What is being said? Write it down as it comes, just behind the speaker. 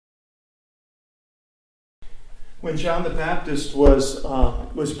When John the Baptist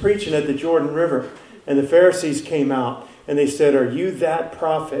was preaching at the Jordan River, and the Pharisees came out, and they said, "Are you that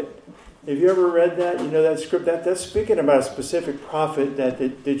prophet?" Have you ever read that? You know that script? That's speaking about a specific prophet that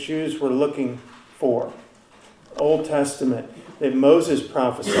the Jews were looking for. Old Testament, that Moses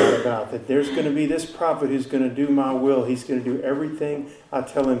prophesied about, that there's going to be this prophet who's going to do my will. He's going to do everything I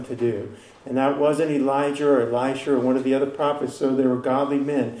tell him to do. And that wasn't Elijah or Elisha or one of the other prophets, so they were godly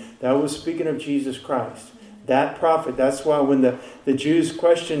men. That was speaking of Jesus Christ. That prophet. That's why when the Jews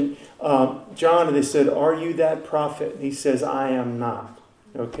questioned John, and they said, "Are you that prophet?" And he says, "I am not."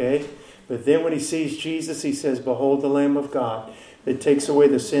 Okay? But then when he sees Jesus, he says, "Behold the Lamb of God that takes away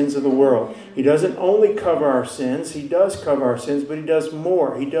the sins of the world." He doesn't only cover our sins. He does cover our sins, but he does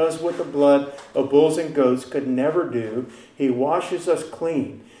more. He does what the blood of bulls and goats could never do. He washes us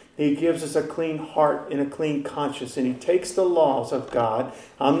clean. He gives us a clean heart and a clean conscience. And he takes the laws of God.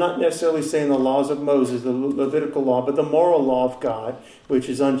 I'm not necessarily saying the laws of Moses, the Levitical law, but the moral law of God, which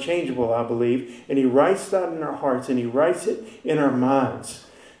is unchangeable, I believe. And he writes that in our hearts, and he writes it in our minds.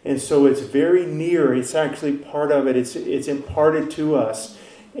 And so it's very near. It's actually part of it. It's imparted to us.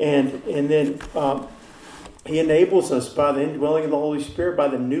 And then he enables us by the indwelling of the Holy Spirit, by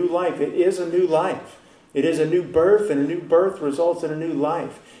the new life. It is a new life. It is a new birth, and a new birth results in a new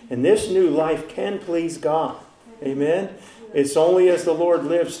life. And this new life can please God. Amen? It's only as the Lord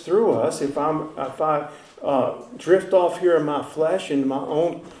lives through us. If I drift off here in my flesh and my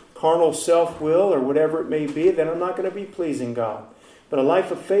own carnal self-will or whatever it may be, then I'm not going to be pleasing God. But a life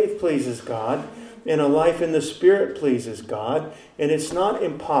of faith pleases God, and a life in the Spirit pleases God. And it's not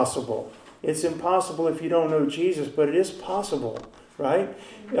impossible. It's impossible if you don't know Jesus, but it is possible, right?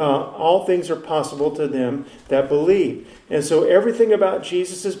 All things are possible to them that believe. And so everything about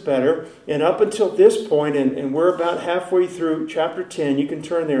Jesus is better. And up until this point, and we're about halfway through chapter 10, you can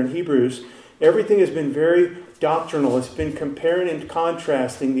turn there in Hebrews, everything has been very doctrinal. It's been comparing and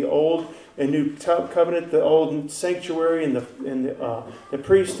contrasting the Old and New Covenant, the Old Sanctuary, and the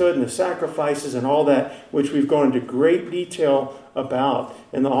priesthood and the sacrifices and all that, which we've gone into great detail about,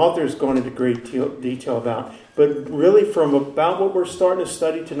 and the author has gone into great detail about. But really, from about what we're starting to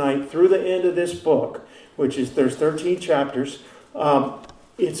study tonight through the end of this book, which is there's 13 chapters,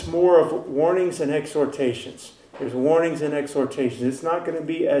 it's more of warnings and exhortations. There's warnings and exhortations. It's not going to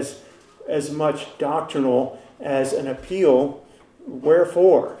be as much doctrinal as an appeal.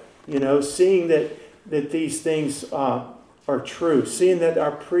 Wherefore? You know, seeing that these things are true, seeing that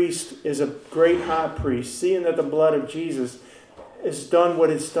our priest is a great high priest, seeing that the blood of Jesus has done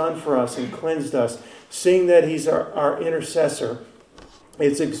what it's done for us and cleansed us, seeing that he's our intercessor,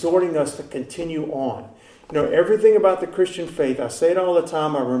 it's exhorting us to continue on. You know, everything about the Christian faith, I say it all the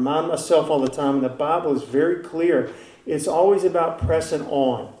time, I remind myself all the time, and the Bible is very clear. It's always about pressing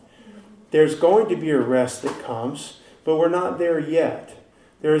on. There's going to be a rest that comes, but we're not there yet.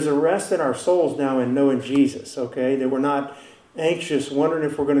 There is a rest in our souls now in knowing Jesus, okay? That we're not anxious, wondering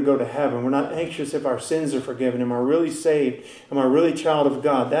if we're going to go to heaven. We're not anxious if our sins are forgiven. Am I really saved? Am I really a child of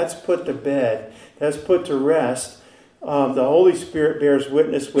God? That's put to bed. That's put to rest. The Holy Spirit bears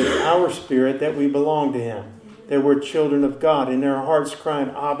witness with our spirit that we belong to Him, that we're children of God, and our hearts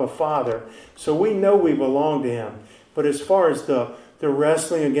crying, Abba, Father. So we know we belong to Him. But as far as the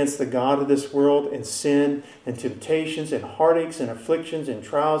wrestling against the God of this world and sin and temptations and heartaches and afflictions and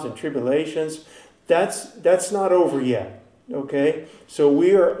trials and tribulations, that's not over yet. Okay? So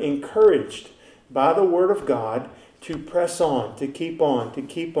we are encouraged by the Word of God to press on, to keep on, to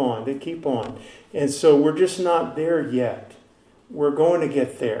keep on, to keep on. And so we're just not there yet. We're going to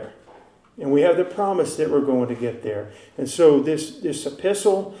get there. And we have the promise that we're going to get there. And so this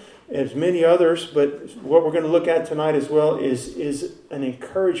epistle, as many others, but what we're going to look at tonight as well is an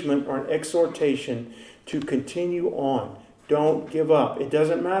encouragement or an exhortation to continue on. Don't give up. It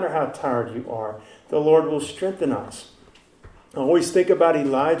doesn't matter how tired you are. The Lord will strengthen us. I always think about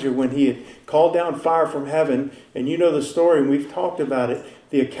Elijah when he had called down fire from heaven, and you know the story, and we've talked about it,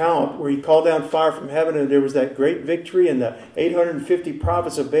 the account where he called down fire from heaven, and there was that great victory, and the 850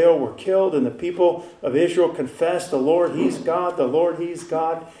 prophets of Baal were killed, and the people of Israel confessed, the Lord, He's God, the Lord, He's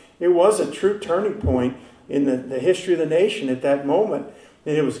God. It was a true turning point in the history of the nation at that moment.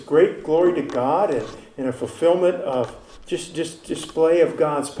 And it was great glory to God and a fulfillment of just display of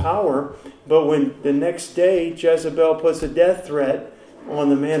God's power. But when the next day Jezebel puts a death threat on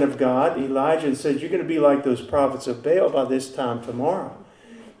the man of God, Elijah, and says, you're going to be like those prophets of Baal by this time tomorrow.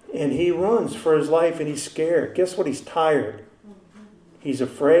 And he runs for his life and he's scared. Guess what? He's tired. He's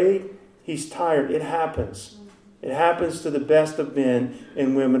afraid. He's tired. It happens. It happens to the best of men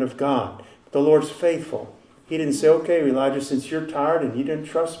and women of God. The Lord's faithful. He didn't say, okay, Elijah, since you're tired and you didn't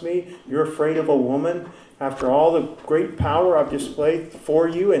trust me, you're afraid of a woman. After all the great power I've displayed for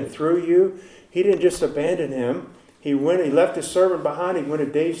you and through you, he didn't just abandon him. He left his servant behind. He went a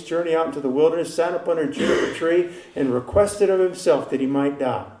day's journey out into the wilderness, sat up under a juniper tree, and requested of himself that he might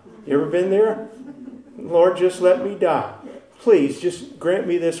die. You ever been there? Lord, just let me die. Please, just grant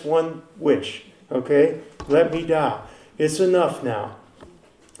me this one wish, okay? Let me die. It's enough now.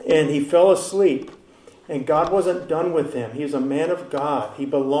 And he fell asleep. And God wasn't done with him. He was a man of God. He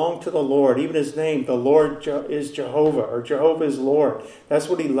belonged to the Lord. Even his name, the Lord is Jehovah, or Jehovah is Lord. That's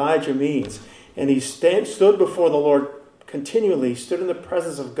what Elijah means. And he stood before the Lord continually. He stood in the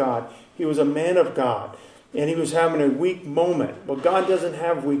presence of God. He was a man of God. And he was having a weak moment. Well, God doesn't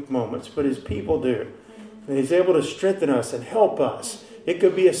have weak moments, but his people do. And he's able to strengthen us and help us. It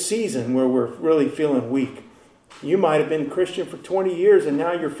could be a season where we're really feeling weak. You might have been Christian for 20 years and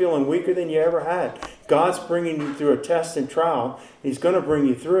now you're feeling weaker than you ever had. God's bringing you through a test and trial. He's going to bring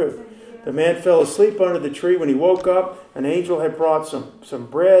you through. The man fell asleep under the tree. When he woke up, an angel had brought some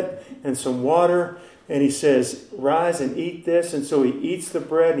bread and some water. And he says, rise and eat this. And so he eats the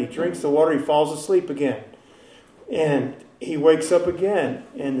bread and he drinks the water. He falls asleep again. And he wakes up again.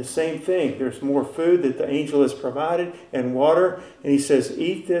 And the same thing. There's more food that the angel has provided and water. And he says,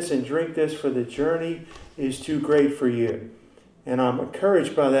 eat this and drink this, for the journey is too great for you. And I'm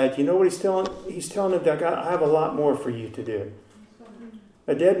encouraged by that. You know what he's telling? He's telling him that I have a lot more for you to do.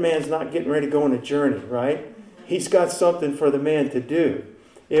 A dead man's not getting ready to go on a journey, right? He's got something for the man to do.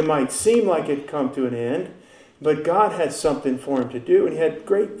 It might seem like it come to an end, but God had something for him to do, and he had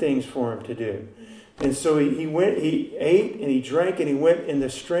great things for him to do. And so he went, he ate and he drank, and he went in the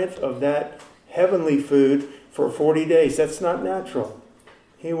strength of that heavenly food for 40 days. That's not natural.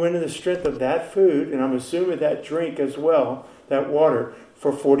 He went in the strength of that food, and I'm assuming that drink as well, that water,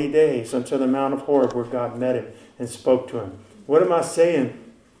 for 40 days until the Mount of Horeb, where God met him and spoke to him. What am I saying?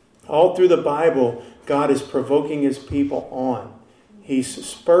 All through the Bible, God is provoking his people on. He's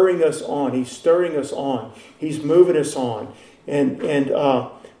spurring us on. He's stirring us on. He's moving us on. And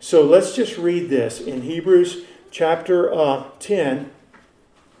so let's just read this in Hebrews chapter 10.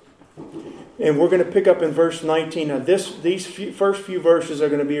 And we're going to pick up in verse 19. Now, these first few verses are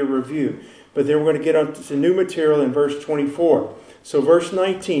going to be a review. But then we're going to get on to new material in verse 24. So verse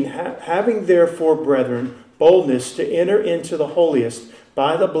 19, having therefore, brethren, boldness to enter into the holiest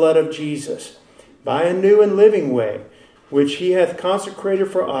by the blood of Jesus, by a new and living way, which he hath consecrated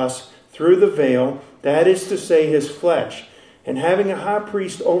for us through the veil, that is to say, his flesh. And having a high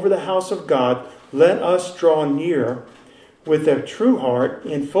priest over the house of God, let us draw near with a true heart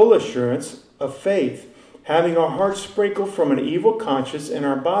in full assurance of faith, having our hearts sprinkled from an evil conscience and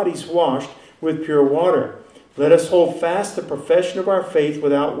our bodies washed with pure water. Let us hold fast the profession of our faith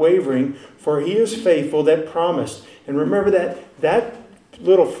without wavering, for he is faithful that promised. And remember that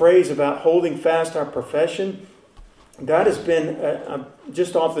little phrase about holding fast our profession, that has been,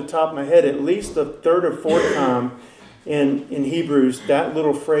 just off the top of my head, at least the third or fourth time in Hebrews, that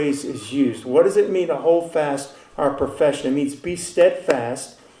little phrase is used. What does it mean to hold fast our profession? It means be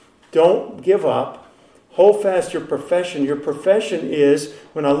steadfast. Don't give up. Hold fast your profession. Your profession is,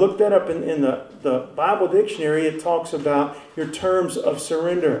 when I looked that up in the Bible dictionary, it talks about your terms of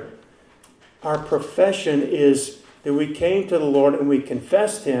surrender. Our profession is that we came to the Lord and we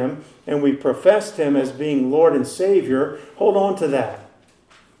confessed him and we professed him as being Lord and Savior. Hold on to that.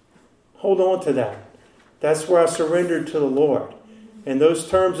 Hold on to that. That's where I surrendered to the Lord. And those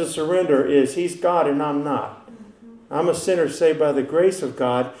terms of surrender is he's God and I'm not. I'm a sinner saved by the grace of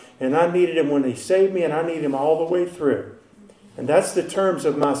God, and I needed him when he saved me, and I need him all the way through. And that's the terms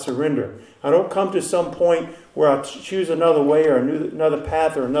of my surrender. I don't come to some point where I choose another way or another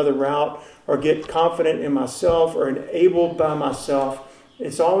path or another route or get confident in myself or enabled by myself.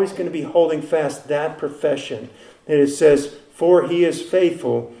 It's always going to be holding fast that profession. And it says, for he is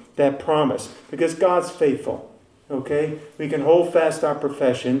faithful, that promise. Because God's faithful. Okay? We can hold fast our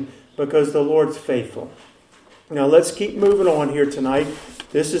profession because the Lord's faithful. Now let's keep moving on here tonight.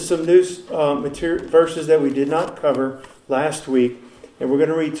 This is some new verses that we did not cover last week. And we're going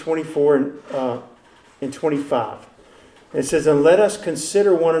to read 24 and 25. It says, and let us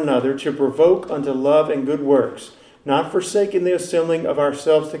consider one another to provoke unto love and good works, not forsaking the assembling of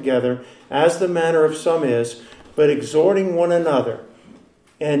ourselves together, as the manner of some is, but exhorting one another,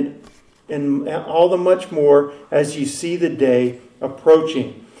 and all the much more as you see the day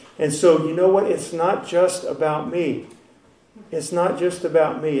approaching. And so, you know what? It's not just about me. It's not just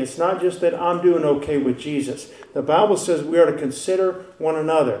about me. It's not just that I'm doing okay with Jesus. The Bible says we are to consider one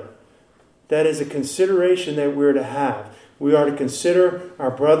another. That is a consideration that we're to have. We are to consider our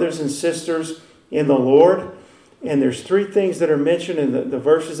brothers and sisters in the Lord. And there's three things that are mentioned in the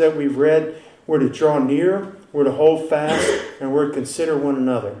verses that we've read. We're to draw near, we're to hold fast, and we're to consider one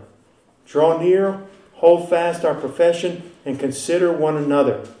another. Draw near, hold fast our profession, and consider one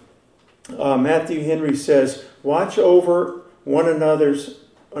another. Matthew Henry says, watch over one another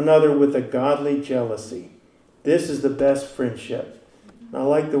with a godly jealousy. This is the best friendship. And I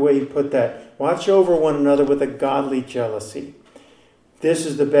like the way he put that. Watch over one another with a godly jealousy. This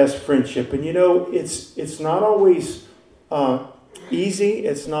is the best friendship. And it's not always easy.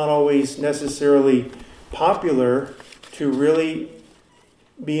 It's not always necessarily popular to really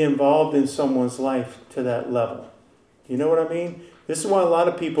be involved in someone's life to that level. You know what I mean? This is why a lot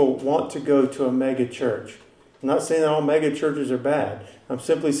of people want to go to a mega church. I'm not saying that all mega churches are bad. I'm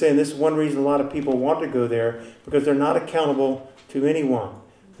simply saying this is one reason a lot of people want to go there, because they're not accountable to anyone.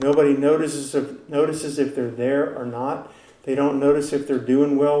 Nobody notices if they're there or not. They don't notice if they're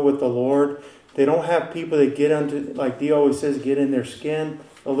doing well with the Lord. They don't have people that get under, like Dee always says, get in their skin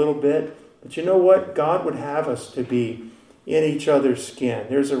a little bit. But you know what? God would have us to be in each other's skin.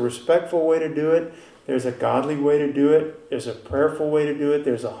 There's a respectful way to do it. There's a godly way to do it. There's a prayerful way to do it.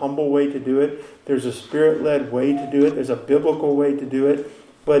 There's a humble way to do it. There's a spirit-led way to do it. There's a biblical way to do it.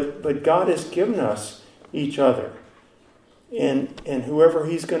 But God has given us each other. And whoever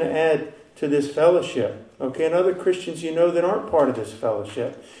He's going to add to this fellowship. Okay, and other Christians that aren't part of this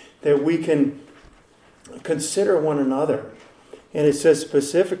fellowship, that we can consider one another. And it says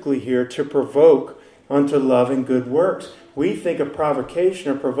specifically here, to provoke unto love and good works. We think of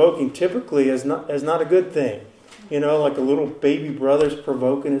provocation or provoking typically as not a good thing. Like a little baby brother's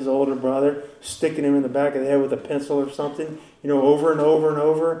provoking his older brother, sticking him in the back of the head with a pencil or something, over and over and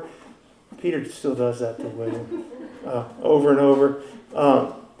over. Peter still does that to William, over and over.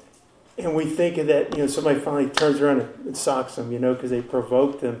 And we think of that, somebody finally turns around and socks them, because they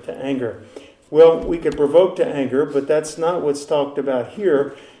provoked them to anger. Well, we could provoke to anger, but that's not what's talked about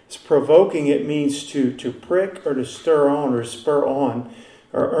here. It's provoking. It means to prick or to stir on or spur on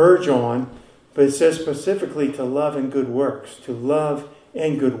or urge on. But it says specifically to love and good works. To love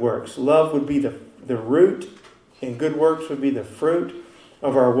and good works. Love would be the root, and good works would be the fruit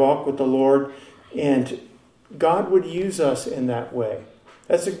of our walk with the Lord. And God would use us in that way.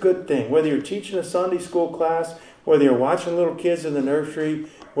 That's a good thing. Whether you're teaching a Sunday school class, whether you're watching little kids in the nursery,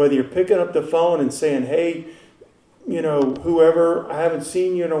 whether you're picking up the phone and saying, hey, whoever, I haven't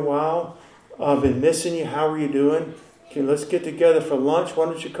seen you in a while. I've been missing you. How are you doing? Okay, let's get together for lunch. Why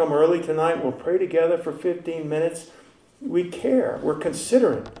don't you come early tonight? We'll pray together for 15 minutes. We care. We're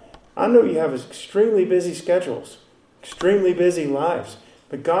considering. I know you have extremely busy schedules, extremely busy lives,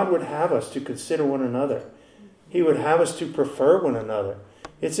 but God would have us to consider one another. He would have us to prefer one another.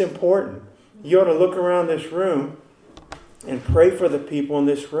 It's important. You ought to look around this room and pray for the people in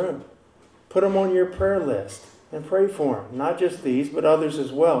this room. Put them on your prayer list and pray for them. Not just these, but others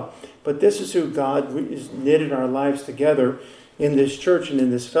as well. But this is who God has knitted our lives together in this church and in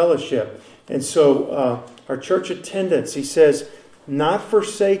this fellowship. And so our church attendance, he says, not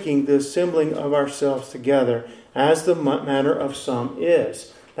forsaking the assembling of ourselves together, as the manner of some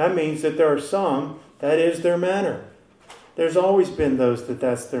is. That means that there are some, that is their manner. There's always been those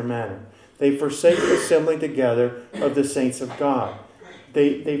that's their manner. They forsake the assembling together of the saints of God.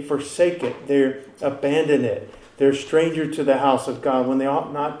 They forsake it. They abandon it. They're stranger to the house of God when they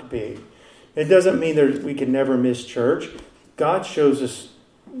ought not to be. It doesn't mean we can never miss church. God shows us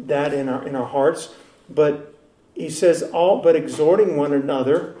that in our hearts. But he says, all but exhorting one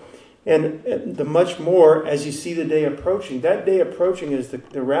another, and the much more as you see the day approaching. That day approaching is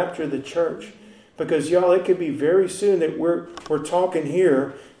the rapture of the church. Because, y'all, it could be very soon that we're talking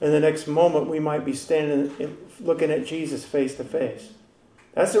here, and the next moment we might be standing looking at Jesus face to face.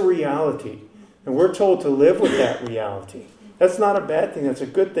 That's a reality. And we're told to live with that reality. That's not a bad thing. That's a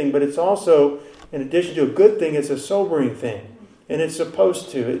good thing. But it's also, in addition to a good thing, it's a sobering thing. And it's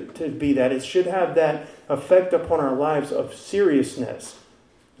supposed to be that. It should have that effect upon our lives of seriousness.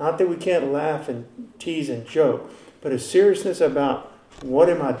 Not that we can't laugh and tease and joke, but a seriousness about, what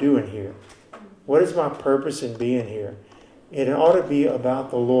am I doing here? What is my purpose in being here? It ought to be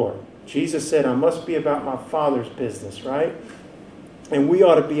about the Lord. Jesus said, I must be about my Father's business, right? And we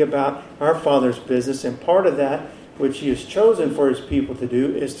ought to be about our Father's business. And part of that, which he has chosen for his people to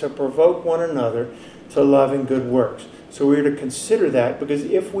do, is to provoke one another to love and good works. So we're to consider that, because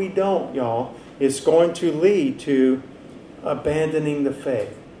if we don't, y'all, it's going to lead to abandoning the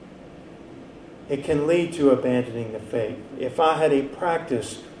faith. It can lead to abandoning the faith. If I had a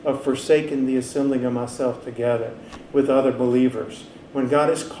practice of forsaking the assembling of myself together with other believers, when God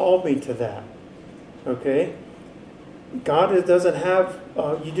has called me to that, okay? God doesn't have,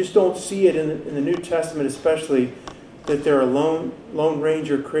 you just don't see it in the New Testament especially, that there are Lone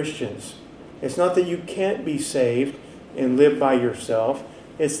Ranger Christians. It's not that you can't be saved and live by yourself.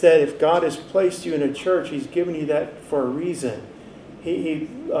 It's that if God has placed you in a church, He's given you that for a reason. He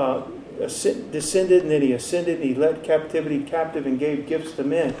descended and then He ascended and He led captivity captive and gave gifts to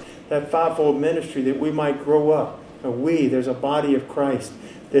men. That fivefold ministry that we might grow up. There's a body of Christ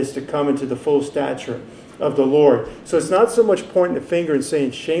that's to come into the full stature of the Lord. So it's not so much pointing the finger and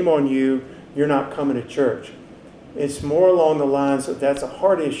saying, shame on you, you're not coming to church. It's more along the lines of that's a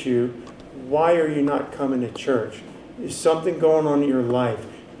heart issue. Why are you not coming to church? Is something going on in your life?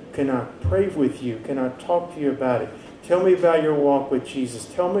 Can I pray with you? Can I talk to you about it? Tell me about your walk with Jesus.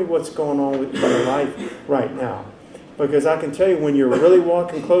 Tell me what's going on with your life right now. Because I can tell you, when you're really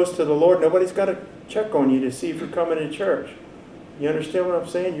walking close to the Lord, nobody's got to check on you to see if you're coming to church. You understand what I'm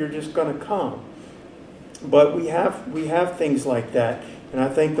saying? You're just going to come. But we have things like that. And I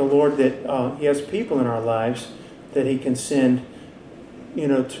thank the Lord that He has people in our lives that He can send,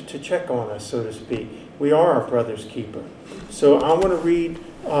 to check on us, so to speak. We are our brother's keeper. So I want to read,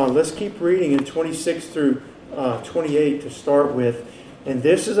 let's keep reading in 26 through 28 to start with. And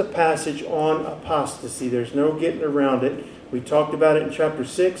this is a passage on apostasy. There's no getting around it. We talked about it in chapter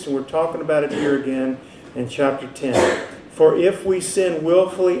 6, and we're talking about it here again in chapter 10. For if we sin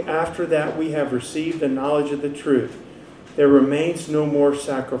willfully after that we have received the knowledge of the truth, there remains no more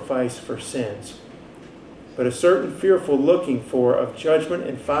sacrifice for sins, but a certain fearful looking for of judgment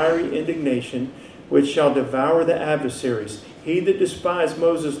and fiery indignation, which shall devour the adversaries. He that despised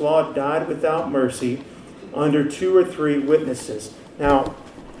Moses' law died without mercy under 2 or 3 witnesses. Now,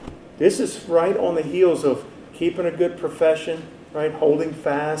 this is right on the heels of keeping a good profession, right? Holding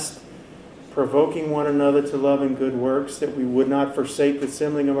fast, provoking one another to love and good works, that we would not forsake the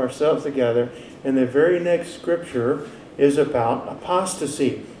assembling of ourselves together. And the very next scripture is about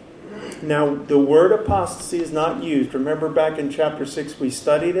apostasy. Now, the word apostasy is not used. Remember back in chapter 6 we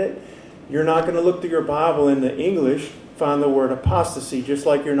studied it? You're not going to look through your Bible in the English, find the word apostasy, just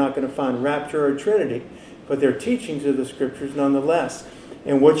like you're not going to find rapture or Trinity. But they're teachings of the scriptures nonetheless.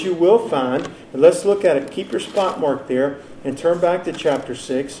 And what you will find, and let's look at it. Keep your spot mark there and turn back to chapter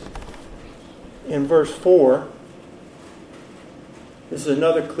 6. In verse 4, this is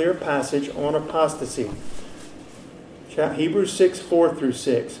another clear passage on apostasy. Hebrews 6, 4 through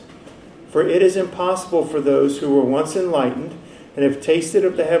 6. For it is impossible for those who were once enlightened and have tasted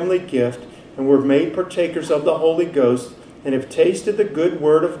of the heavenly gift and were made partakers of the Holy Ghost and have tasted the good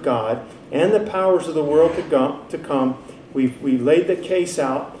word of God and the powers of the world to come. We laid the case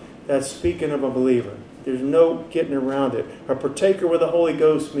out. That's speaking of a believer. There's no getting around it. A partaker with the Holy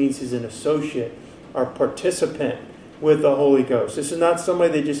Ghost means he's an associate or participant with the Holy Ghost. This is not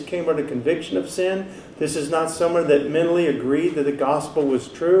somebody that just came under conviction of sin. This is not someone that mentally agreed that the gospel was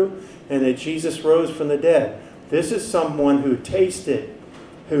true and that Jesus rose from the dead. This is someone who tasted,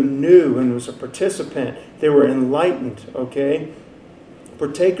 who knew, and was a participant. They were enlightened, okay?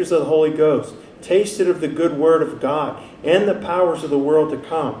 Partakers of the Holy Ghost, tasted of the good word of God and the powers of the world to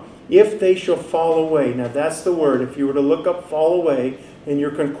come. If they shall fall away. Now that's the word. If you were to look up fall away in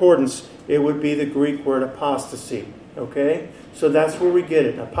your concordance, it would be the Greek word apostasy. Okay? So that's where we get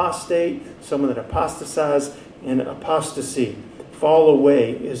it. Apostate, someone that apostatized, and apostasy. Fall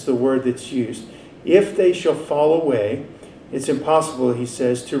away is the word that's used. If they shall fall away, it's impossible, he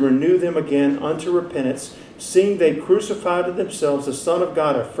says, to renew them again unto repentance, seeing they crucified to themselves the Son of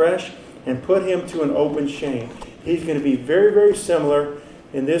God afresh and put him to an open shame. He's going to be very, very similar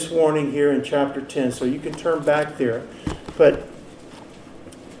in this warning here in chapter 10. So you can turn back there. But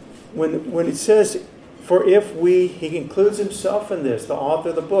when it says, for if we, he includes himself in this, the author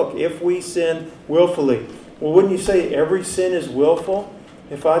of the book, if we sin willfully. Well, wouldn't you say every sin is willful?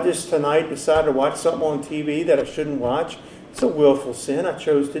 If I just tonight decide to watch something on TV that I shouldn't watch, it's a willful sin. I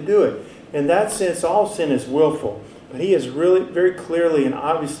chose to do it. In that sense, all sin is willful. But he is really very clearly and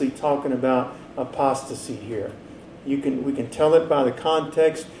obviously talking about apostasy here. We can tell it by the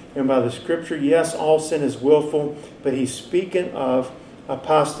context and by the scripture. Yes, all sin is willful, but he's speaking of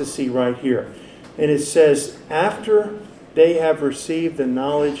apostasy right here. And it says, after they have received the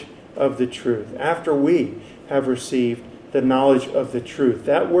knowledge of the truth. After we have received the knowledge of the truth.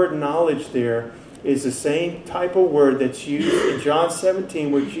 That word knowledge there is the same type of word that's used in John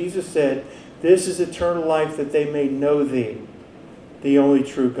 17 where Jesus said, this is eternal life, that they may know thee, the only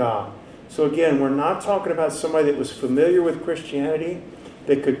true God. So again, we're not talking about somebody that was familiar with Christianity,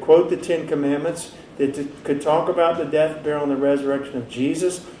 that could quote the Ten Commandments, that could talk about the death, burial, and the resurrection of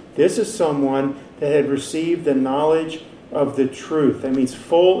Jesus. This is someone that had received the knowledge of the truth. That means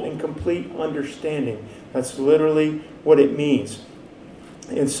full and complete understanding. That's literally what it means.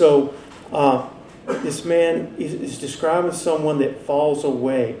 And so this man is describing someone that falls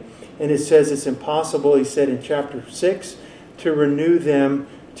away. And it says it's impossible, he said in chapter 6, to renew them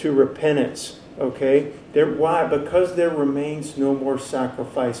to repentance. Okay? Why? Because there remains no more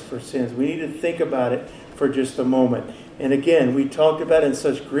sacrifice for sins. We need to think about it for just a moment. And again, we talked about it in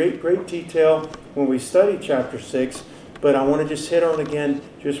such great detail when we studied chapter 6, but I want to just hit on it again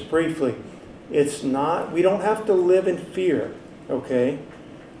just briefly. We don't have to live in fear, okay,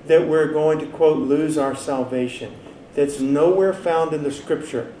 that we're going to, quote, lose our salvation. That's nowhere found in the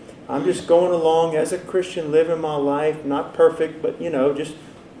Scripture. I'm just going along as a Christian, living my life, not perfect, but, just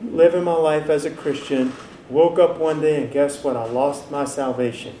living my life as a Christian. Woke up one day and guess what? I lost my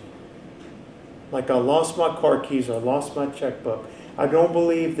salvation. Like I lost my car keys or I lost my checkbook. I don't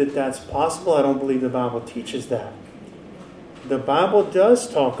believe that that's possible. I don't believe the Bible teaches that. The Bible does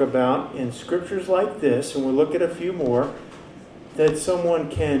talk about, in scriptures like this, and we'll look at a few more, that someone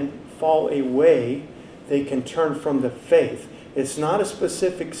can fall away. They can turn from the faith. It's not a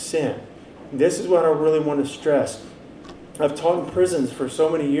specific sin. This is what I really want to stress. I've taught in prisons for so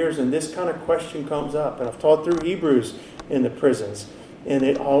many years, and this kind of question comes up. And I've taught through Hebrews in the prisons, and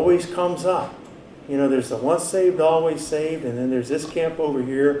it always comes up. There's the once saved, always saved, and then there's this camp over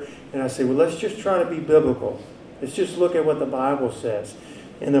here. And I say, well, let's just try to be biblical. Let's just look at what the Bible says.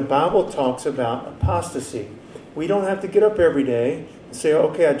 And the Bible talks about apostasy. We don't have to get up every day and say,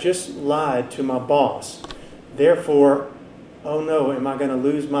 okay, I just lied to my boss. Therefore, oh no, am I going to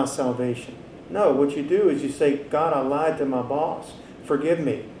lose my salvation? No, what you do is you say, God, I lied to my boss. Forgive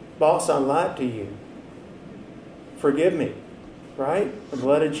me. Boss, I lied to you. Forgive me. Right? The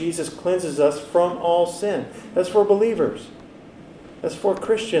blood of Jesus cleanses us from all sin. That's for believers. That's for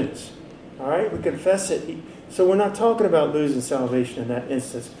Christians. All right? We confess it. So we're not talking about losing salvation in that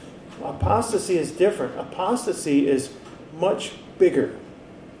instance. Apostasy is different. Apostasy is much bigger,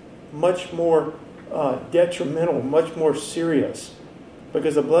 much more detrimental, much more serious.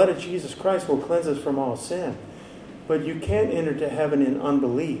 Because the blood of Jesus Christ will cleanse us from all sin. But you can't enter to heaven in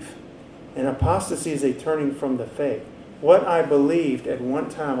unbelief. And apostasy is a turning from the faith. What I believed at one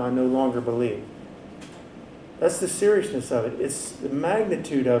time, I no longer believe. That's the seriousness of it. It's the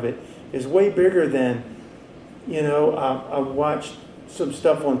magnitude of it is way bigger than, I've watched some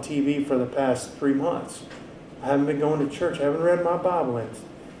stuff on TV for the past 3 months. I haven't been going to church. I haven't read my Bible in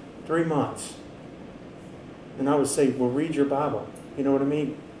 3 months. And I would say, well, read your Bible. You know what I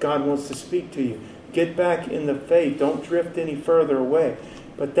mean? God wants to speak to you. Get back in the faith. Don't drift any further away.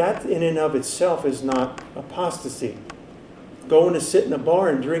 But that in and of itself is not apostasy. Going to sit in a bar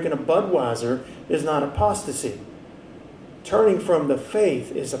and drinking a Budweiser is not apostasy. Turning from the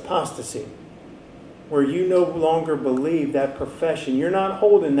faith is apostasy. Where you no longer believe that profession. You're not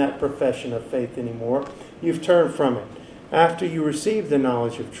holding that profession of faith anymore. You've turned from it. After you receive the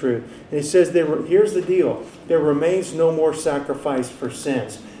knowledge of truth. And he says, here's the deal. There remains no more sacrifice for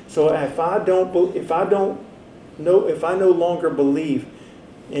sins. So if I no longer believe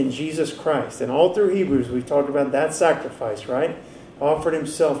in Jesus Christ, and all through Hebrews we talked about that sacrifice, right? Offered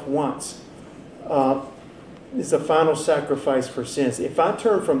himself once. It's the final sacrifice for sins. If I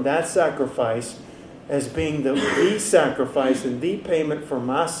turn from that sacrifice as being the sacrifice and the payment for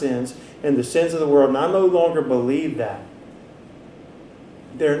my sins and the sins of the world, and I no longer believe that,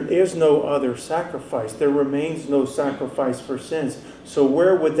 there is no other sacrifice. There remains no sacrifice for sins. So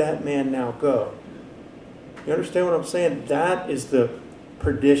where would that man now go? You understand what I'm saying? That is the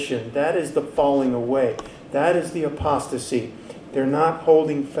perdition. That is the falling away. That is the apostasy. They're not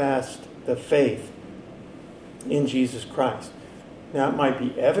holding fast the faith in Jesus Christ. Now, it might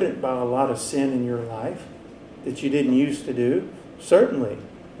be evident by a lot of sin in your life that you didn't used to do. Certainly.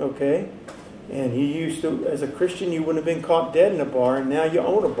 Okay? And you used to, as a Christian, you wouldn't have been caught dead in a bar, and now you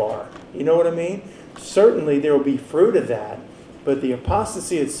own a bar. You know what I mean? Certainly there will be fruit of that, but the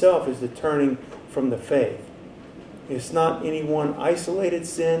apostasy itself is the turning from the faith. It's not any one isolated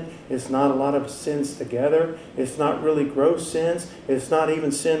sin. It's not a lot of sins together. It's not really gross sins. It's not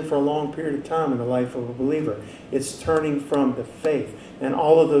even sin for a long period of time in the life of a believer. It's turning from the faith, and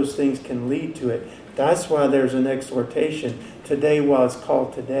all of those things can lead to it. That's why there's an exhortation today while it's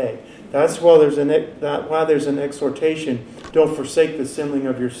called today. That's why there's an exhortation. Don't forsake the assembling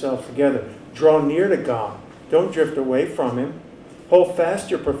of yourselves together. Draw near to God. Don't drift away from Him. Hold fast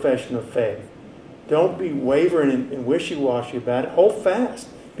your profession of faith. Don't be wavering and wishy-washy about it. Hold fast.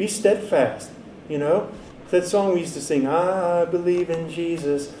 Be steadfast. That song we used to sing, I believe in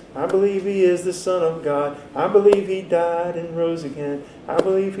Jesus. I believe He is the Son of God. I believe He died and rose again. I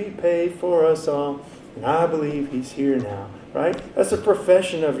believe He paid for us all. And I believe He's here now. Right? That's a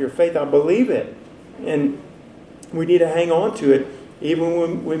profession of your faith. I believe it. And we need to hang on to it even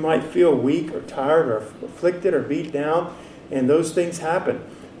when we might feel weak or tired or afflicted or beat down. And those things happen.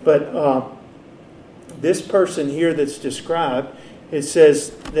 But this person here that's described, it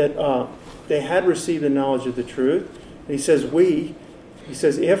says that they had received the knowledge of the truth. And he says,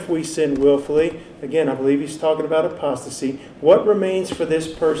 if we sin willfully, again, I believe he's talking about apostasy, what remains for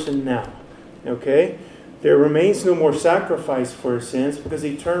this person now? Okay? There remains no more sacrifice for his sins because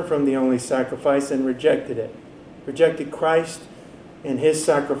he turned from the only sacrifice and rejected it. Rejected Christ and his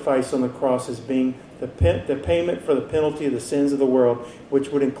sacrifice on the cross as being the payment for the penalty of the sins of the world, which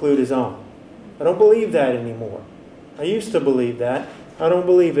would include his own. I don't believe that anymore. I used to believe that. I don't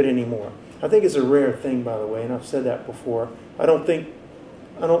believe it anymore. I think it's a rare thing, by the way, and I've said that before. I don't think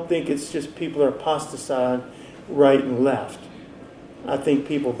it's just people are apostatized right and left. I think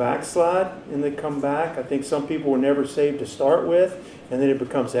people backslide and they come back. I think some people were never saved to start with, and then it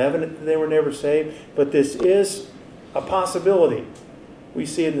becomes evident that they were never saved. But this is a possibility. We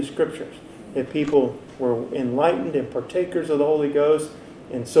see in the Scriptures that people were enlightened and partakers of the Holy Ghost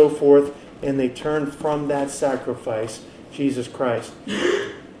and so forth, and they turned from that sacrifice, Jesus Christ.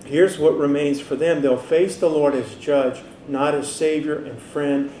 Here's what remains for them. They'll face the Lord as judge, not as Savior and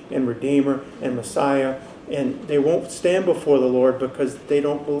friend and Redeemer and Messiah. And they won't stand before the Lord because they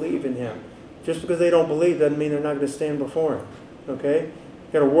don't believe in Him. Just because they don't believe doesn't mean they're not going to stand before Him. Okay?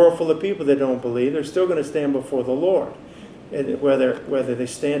 You've got a world full of people that don't believe. They're still going to stand before the Lord. And whether they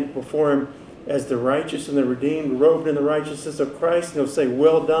stand before Him as the righteous and the redeemed, robed in the righteousness of Christ, He'll say,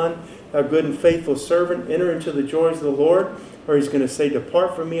 well done, a good and faithful servant, enter into the joys of the Lord. Or He's going to say,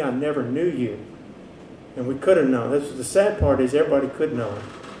 depart from me, I never knew you. And we could have known. The sad part is everybody could know Him.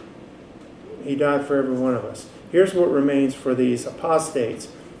 He died for every one of us. Here's what remains for these apostates.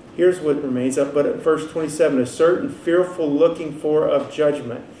 Here's what remains. But at verse 27, a certain fearful looking for of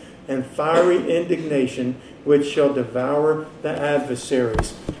judgment and fiery indignation which shall devour the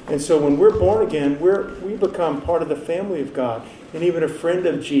adversaries. And so when we're born again, we become part of the family of God and even a friend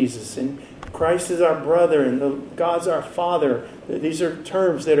of Jesus. And Christ is our brother and God's our Father. These are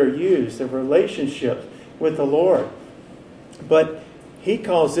terms that are used, the relationship with the Lord. But He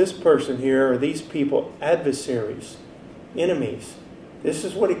calls this person here, or these people, adversaries, enemies. This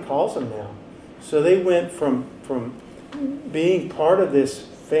is what He calls them now. So they went from being part of this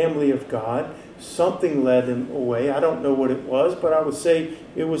family of God. Something led them away. I don't know what it was, but I would say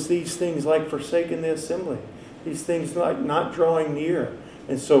it was these things like forsaking the assembly. These things like not drawing near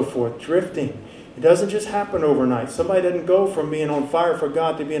and so forth, drifting. It doesn't just happen overnight. Somebody doesn't go from being on fire for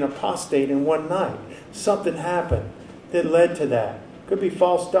God to being apostate in one night. Something happened that led to that. It could be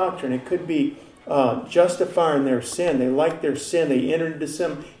false doctrine. It could be justifying their sin. They like their sin. They enter into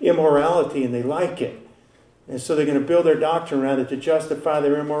some immorality and they like it. And so they're going to build their doctrine around it to justify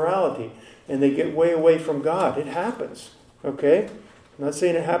their immorality. And they get way away from God. It happens. Okay? I'm not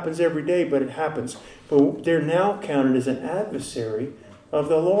saying it happens every day, but it happens. But they're now counted as an adversary of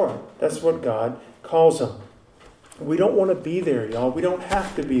the Lord. That's what God calls them. We don't want to be there, y'all. We don't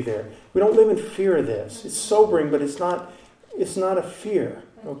have to be there. We don't live in fear of this. It's sobering, but it's not a fear,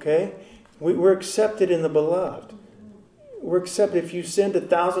 okay? We're accepted in the beloved. We're accepted. If you sinned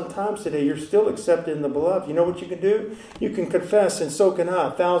 1,000 times today, you're still accepted in the beloved. You know what you can do? You can confess, and so can I,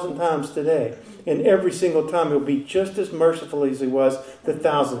 1,000 times today. And every single time he'll be just as merciful as he was the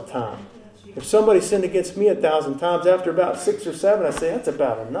 1,000th time. If somebody sinned against me 1,000 times, after about 6 or 7, I say, that's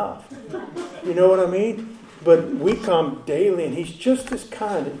about enough. You know what I mean? But we come daily, and he's just as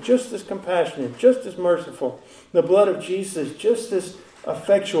kind, and just as compassionate, just as merciful. The blood of Jesus is just as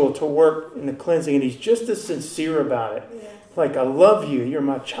effectual to work in the cleansing, and he's just as sincere about it. Yeah. Like, I love you, you're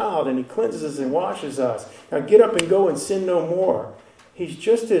my child, and he cleanses us and washes us. Now get up and go and sin no more. He's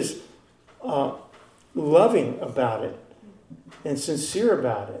just as loving about it and sincere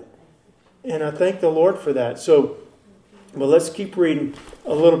about it. And I thank the Lord for that. So, well, let's keep reading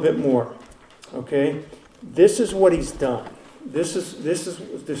a little bit more. Okay? This is what he's done. This is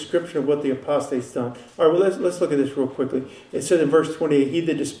a description of what the apostate's done. All right, well, let's look at this real quickly. It says in verse 28, he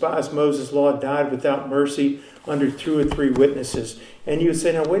that despised Moses' law died without mercy under 2 or 3 witnesses. And you would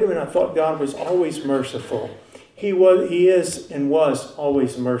say, now, wait a minute, I thought God was always merciful. He is and was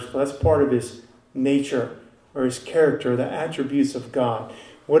always merciful. That's part of his nature or his character, the attributes of God.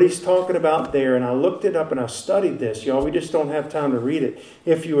 What he's talking about there, and I looked it up and I studied this, y'all. We just don't have time to read it.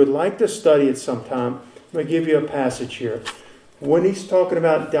 If you would like to study it sometime, I'm going to give you a passage here. When he's talking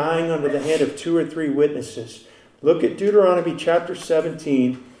about dying under the hand of 2 or 3 witnesses, look at Deuteronomy chapter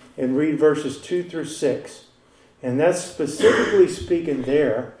 17 and read verses 2 through 6. And that's specifically speaking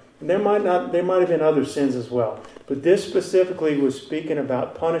there. And there might have been other sins as well. But this specifically was speaking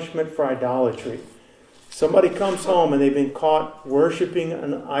about punishment for idolatry. Somebody comes home and they've been caught worshiping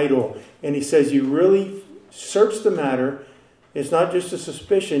an idol. And he says, you really search the matter. It's not just a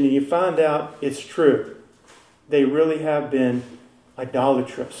suspicion. And you find out it's true. They really have been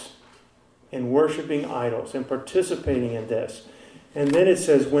idolatrous and worshiping idols and participating in this. And then it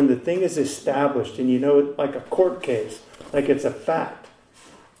says when the thing is established, and you know it like a court case, like it's a fact.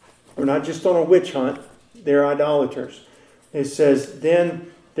 We're not just on a witch hunt. They're idolaters. It says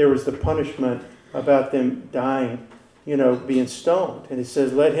then there was the punishment about them dying, being stoned. And it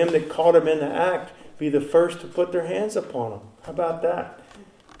says let him that caught him in the act be the first to put their hands upon him. How about that?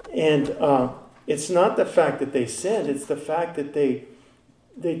 And it's not the fact that they sinned. It's the fact that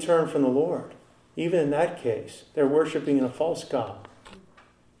they turned from the Lord. Even in that case, they're worshiping a false god.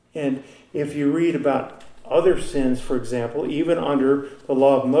 And if you read about other sins, for example, even under the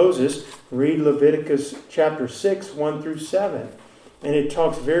law of Moses, read Leviticus chapter 6, 1 through 7. And it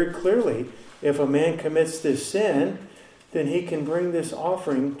talks very clearly, if a man commits this sin, then he can bring this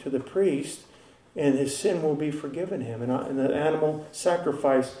offering to the priest, and his sin will be forgiven him. And the animal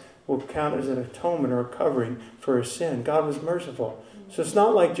sacrifice will count as an atonement or a covering for his sin. God was merciful. So it's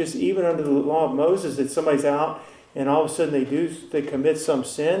not like just even under the law of Moses that somebody's out and all of a sudden they commit some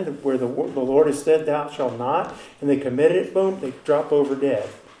sin where the Lord has said thou shalt not, and they commit it, boom, they drop over dead.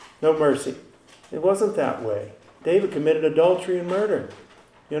 No mercy. It wasn't that way. David committed adultery and murder.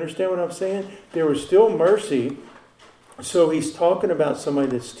 You understand what I'm saying? There was still mercy. So he's talking about somebody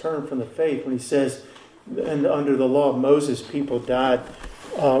that's turned from the faith when he says, and under the law of Moses, people died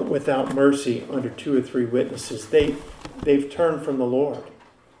without mercy under 2 or 3 witnesses. They've turned from the Lord.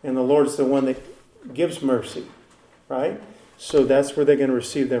 And the Lord's the one that gives mercy. Right? So that's where they're going to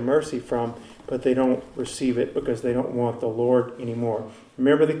receive their mercy from. But they don't receive it because they don't want the Lord anymore.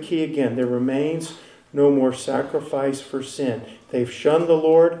 Remember the key again. There remains no more sacrifice for sin. They've shunned the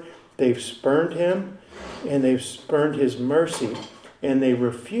Lord. They've spurned him. And they've spurned his mercy. And they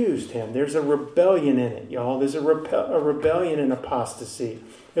refused him. There's a rebellion in it, y'all. There's a rebellion in apostasy.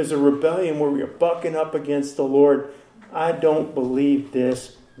 There's a rebellion where we're bucking up against the Lord. I don't believe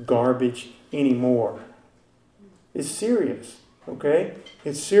this garbage anymore. It's serious, okay?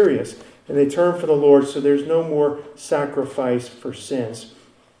 It's serious. And they turn for the Lord, so there's no more sacrifice for sins.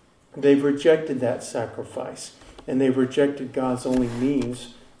 They've rejected that sacrifice. And they've rejected God's only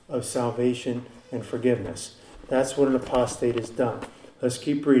means of salvation and forgiveness. That's what an apostate has done. Let's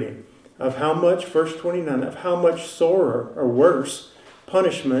keep reading. Of how much, verse 29, of how much sorer or worse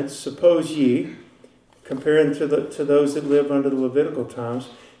punishments suppose ye, comparing to those that live under the Levitical times,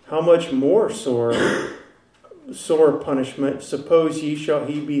 how much more sore punishment suppose ye shall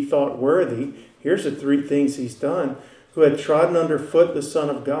he be thought worthy? Here's the 3 things he's done. Who had trodden under foot the Son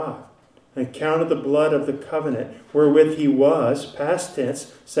of God, and counted the blood of the covenant, wherewith he was, past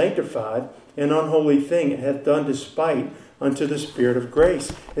tense, sanctified, an unholy thing, and hath done despite unto the Spirit of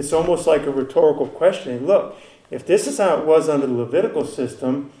grace. It's almost like a rhetorical question. Look, if this is how it was under the Levitical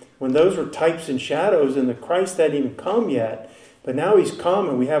system, when those were types and shadows and the Christ hadn't even come yet, but now he's come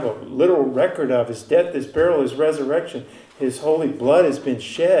and we have a literal record of his death, his burial, his resurrection. His holy blood has been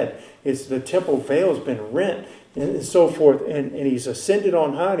shed. The temple veil has been rent and so forth. And he's ascended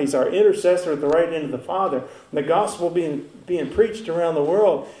on high. And he's our intercessor at the right hand of the Father. And the gospel being preached around the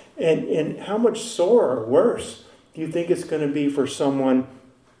world. And how much sorer or worse do you think it's going to be for someone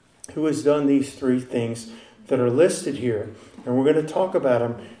who has done these 3 things that are listed here? And we're going to talk about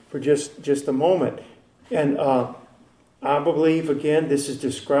them for just a moment. And I believe, again, this is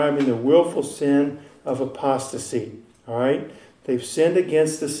describing the willful sin of apostasy. All right? They've sinned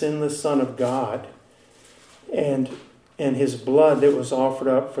against the sinless Son of God and his blood that was offered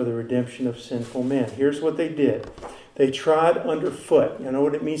up for the redemption of sinful men. Here's what they did. They trod underfoot. You know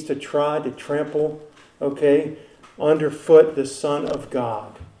what it means to trod, to trample? Okay? Underfoot the Son of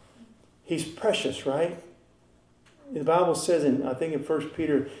God. He's precious, right? The Bible says, I think in 1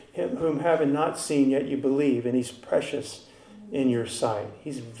 Peter, him whom having not seen yet you believe, and he's precious in your sight.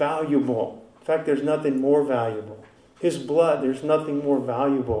 He's valuable. In fact, there's nothing more valuable. His blood, there's nothing more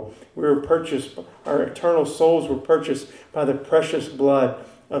valuable. We were purchased, our eternal souls were purchased by the precious blood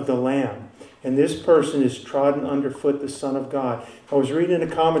of the Lamb. And this person is trodden underfoot the Son of God. I was reading a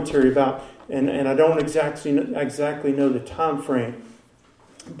commentary about, and I don't exactly know the time frame,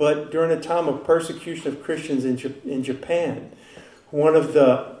 but during a time of persecution of Christians in Japan, one of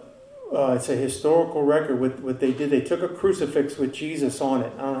the, it's a historical record, what they did, they took a crucifix with Jesus on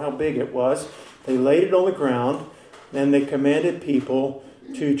it. I don't know how big it was. They laid it on the ground, and they commanded people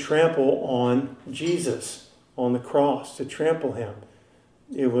to trample on Jesus on the cross, to trample him.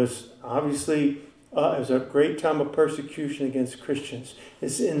 It was obviously It was a great time of persecution against Christians.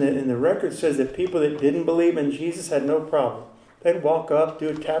 It's in the record says that people that didn't believe in Jesus had no problem. They'd walk up, do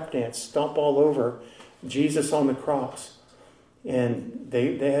a tap dance, stomp all over Jesus on the cross. And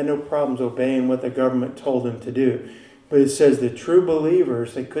they had no problems obeying what the government told them to do. But it says the true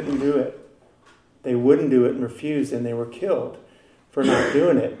believers, they couldn't do it. They wouldn't do it and refused, and they were killed for not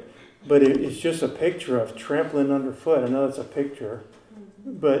doing it. But it's just a picture of trampling underfoot. I know it's a picture.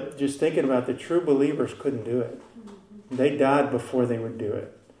 But just thinking about the true believers couldn't do it. They died before they would do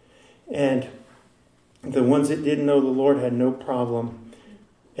it. And the ones that didn't know the Lord had no problem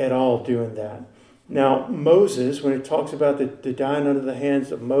at all doing that. Now, Moses, when it talks about the dying under the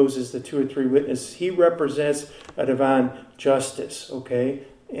hands of Moses, the 2 or 3 witnesses, he represents a divine justice, okay?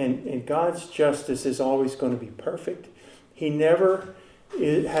 And God's justice is always going to be perfect. He never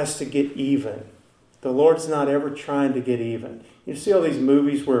has to get even. The Lord's not ever trying to get even. You see all these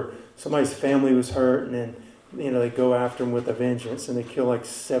movies where somebody's family was hurt and then, they go after them with a vengeance and they kill like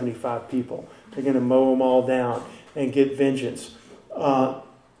 75 people. They're going to mow them all down and get vengeance.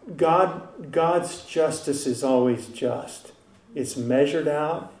 God's justice is always just. It's measured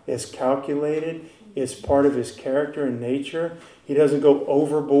out. It's calculated. It's part of his character and nature. He doesn't go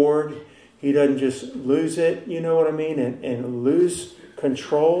overboard. He doesn't just lose it, you know what I mean, and lose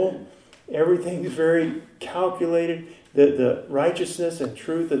control. Everything's very calculated. The righteousness and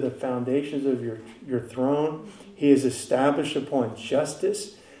truth are the foundations of your throne. He is established upon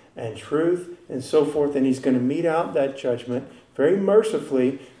justice and truth and so forth. And he's going to mete out that judgment very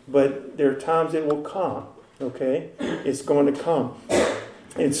mercifully, but there are times it will come. Okay? It's going to come.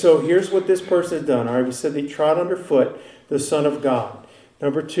 And so here's what this person has done. All right, we said they trod underfoot the Son of God.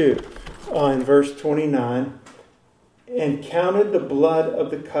 Number 2, in verse 29, and counted the blood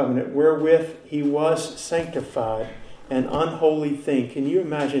of the covenant wherewith he was sanctified an unholy thing. Can you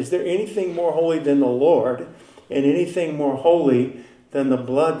imagine? Is there anything more holy than the Lord and anything more holy than the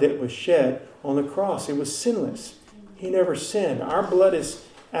blood that was shed on the cross? It was sinless. He never sinned. Our blood is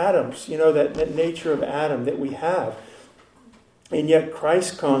Adam's, that nature of Adam that we have. And yet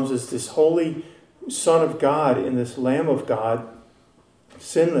Christ comes as this holy Son of God and this Lamb of God,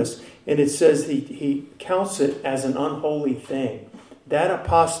 sinless. And it says he counts it as an unholy thing. That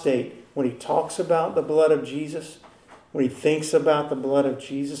apostate, when he talks about the blood of Jesus, when he thinks about the blood of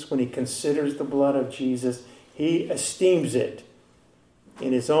Jesus, when he considers the blood of Jesus, he esteems it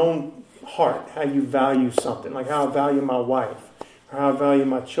in his own heart, how you value something, like how I value my wife, or how I value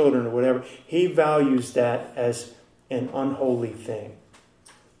my children, or whatever. He values that as an unholy thing.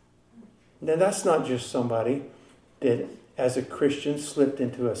 Now, that's not just somebody that, as a Christian, slipped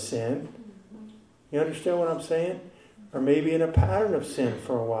into a sin. You understand what I'm saying? Or maybe in a pattern of sin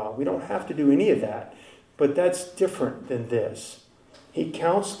for a while. We don't have to do any of that. But that's different than this. He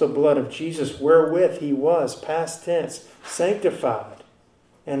counts the blood of Jesus wherewith he was, past tense, sanctified,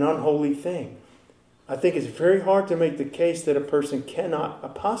 an unholy thing. I think it's very hard to make the case that a person cannot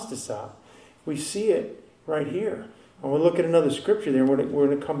apostatize. We see it right here. And we'll look at another scripture there. We're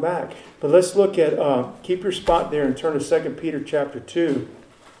going to come back. But let's look at, keep your spot there and turn to 2 Peter chapter 2.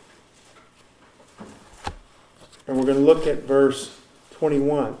 And we're going to look at verse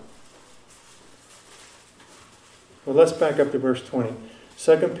 21. Well, let's back up to verse 20.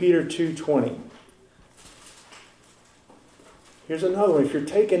 2 Peter 2:20. Here's another one. If you're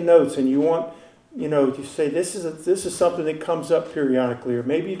taking notes and you want, you say this is something that comes up periodically, or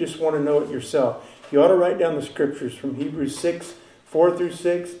maybe you just want to know it yourself. You ought to write down the scriptures from Hebrews 6, 4 through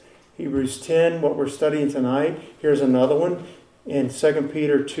 6, Hebrews 10, what we're studying tonight. Here's another one in 2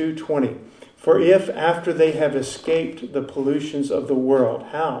 Peter 2:20. For if after they have escaped the pollutions of the world,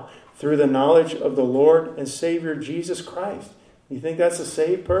 how? Through the knowledge of the Lord and Savior Jesus Christ. You think that's a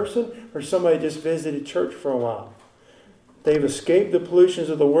saved person or somebody just visited church for a while? They've escaped the pollutions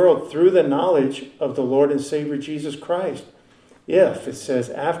of the world through the knowledge of the Lord and Savior Jesus Christ. If, it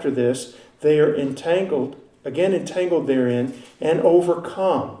says, after this, they are entangled therein and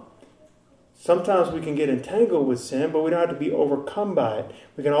overcome. Sometimes we can get entangled with sin, but we don't have to be overcome by it.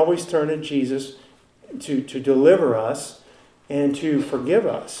 We can always turn to Jesus to deliver us and to forgive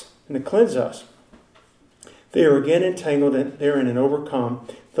us and to cleanse us. They are again entangled therein and overcome.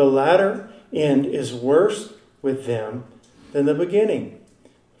 The latter end is worse with them than the beginning.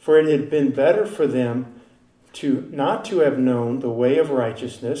 For it had been better for them not to have known the way of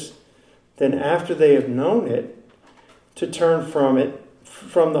righteousness than after they have known it, to turn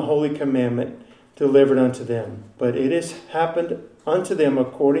from the holy commandment delivered unto them. But it has happened unto them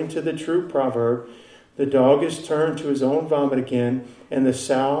according to the true proverb, the dog is turned to his own vomit again, and the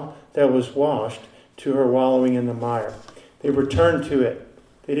sow that was washed to her wallowing in the mire. They returned to it.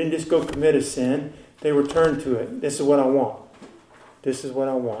 They didn't just go commit a sin. They returned to it. This is what I want. This is what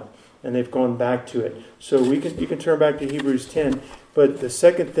I want. And they've gone back to it. So you can turn back to Hebrews 10. But the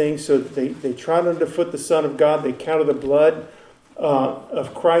second thing, so they trod underfoot the Son of God. They counted the blood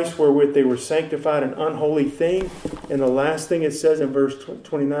of Christ wherewith they were sanctified an unholy thing. And the last thing it says in verse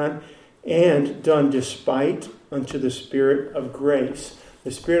 29, and done despite unto the Spirit of grace.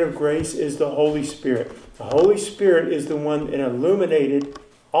 The Spirit of grace is the Holy Spirit. The Holy Spirit is the one that illuminated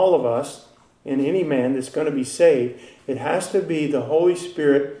all of us and any man that's going to be saved. It has to be the Holy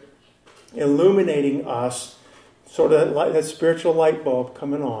Spirit illuminating us, sort of that spiritual light bulb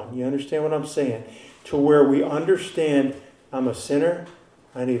coming on. You understand what I'm saying? To where we understand I'm a sinner.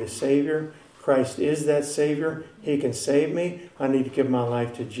 I need a Savior. Christ is that Savior. He can save me. I need to give my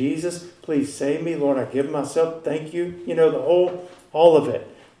life to Jesus. Please save me. Lord, I give myself. Thank you. You know, all of it.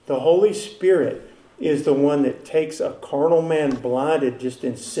 The Holy Spirit is the one that takes a carnal man blinded just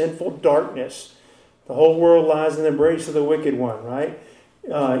in sinful darkness. The whole world lies in the embrace of the wicked one, right?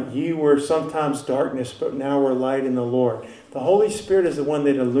 Ye were sometimes darkness, but now we're light in the Lord. The Holy Spirit is the one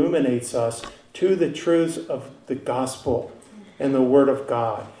that illuminates us to the truths of the gospel and the Word of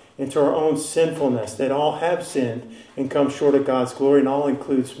God, into our own sinfulness, that all have sinned and come short of God's glory, and all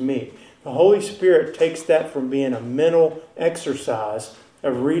includes me. The Holy Spirit takes that from being a mental exercise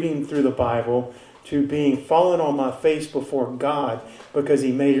of reading through the Bible to being fallen on my face before God because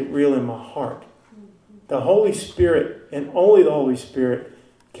He made it real in my heart. The Holy Spirit, and only the Holy Spirit,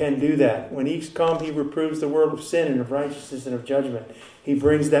 can do that. When He's come, He reproves the world of sin and of righteousness and of judgment. He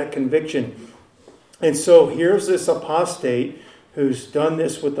brings that conviction. And so here's this apostate who's done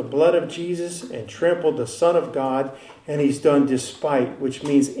this with the blood of Jesus and trampled the Son of God, and he's done despite, which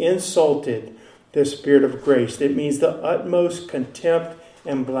means insulted the Spirit of grace. It means the utmost contempt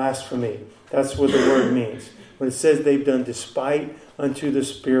and blasphemy. That's what the word means. When it says they've done despite unto the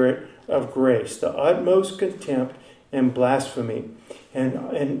Spirit of grace. The utmost contempt and blasphemy.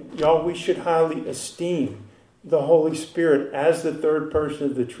 And y'all, we should highly esteem the Holy Spirit as the third person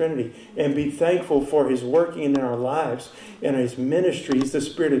of the Trinity and be thankful for His working in our lives and His ministry. He's the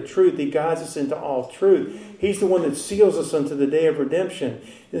Spirit of truth. He guides us into all truth. He's the one that seals us unto the day of redemption.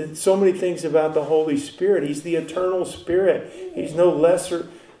 There's so many things about the Holy Spirit. He's the eternal Spirit. He's no lesser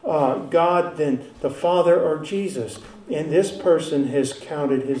God than the Father or Jesus. And this person has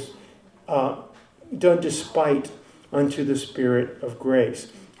counted his, done despite unto the Spirit of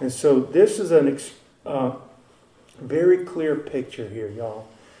grace. And so this is a very clear picture here, y'all,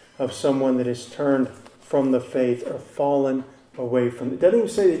 of someone that has turned from the faith or fallen away from it. It doesn't even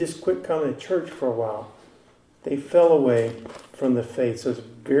say they just quit coming to church for a while. They fell away from the faith. So it's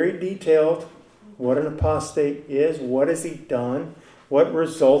very detailed what an apostate is, what has he done, what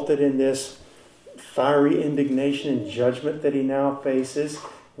resulted in this fiery indignation and judgment that he now faces.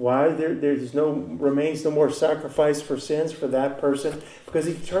 Why remains no more sacrifice for sins for that person? Because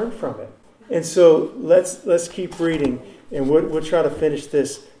he turned from it. And so let's keep reading, and we'll try to finish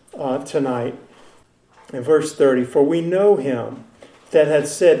this tonight. In verse 30, for we know him that had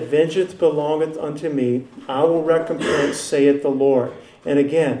said, vengeance belongeth unto me, I will recompense, saith the Lord. And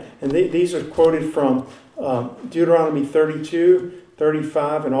again, and these are quoted from Deuteronomy 32,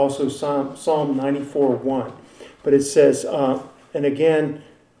 35, and also Psalm 94:1. But it says, and again,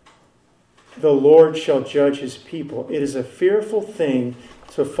 the Lord shall judge His people. It is a fearful thing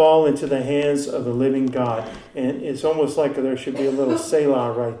to fall into the hands of the living God. And it's almost like there should be a little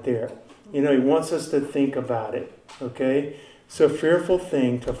Selah right there. You know, He wants us to think about it. Okay? It's a fearful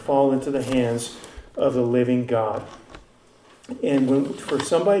thing to fall into the hands of the living God. And for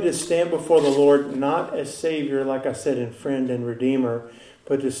somebody to stand before the Lord, not as Savior, like I said, and friend and Redeemer,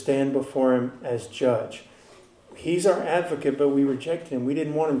 but to stand before Him as judge. He's our advocate, but we rejected Him. We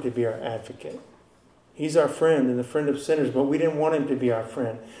didn't want Him to be our advocate. He's our friend and the friend of sinners, but we didn't want Him to be our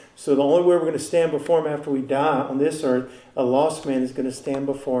friend. So the only way we're going to stand before Him after we die on this earth, a lost man is going to stand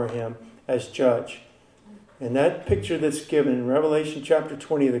before Him as judge. And that picture that's given in Revelation chapter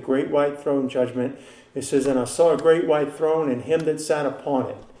 20, the great white throne judgment, it says, and I saw a great white throne and Him that sat upon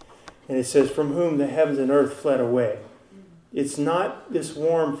it. And it says, from whom the heavens and earth fled away. It's not this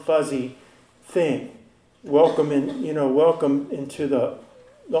warm, fuzzy thing. Welcome into the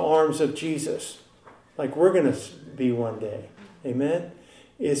arms of Jesus. Like we're going to be one day. Amen?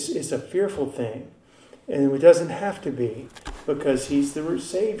 It's a fearful thing. And it doesn't have to be, because He's the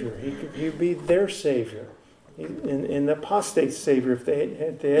Savior. He'd be their Savior. And the apostate Savior if they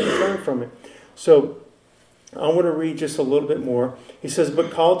had turned from it. So I want to read just a little bit more. He says,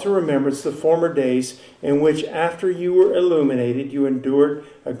 but call to remembrance the former days in which after you were illuminated, you endured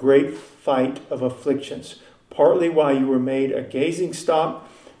a great fight of afflictions. partly while you were made a gazing stock,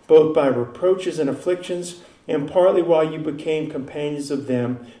 both by reproaches and afflictions, and partly while you became companions of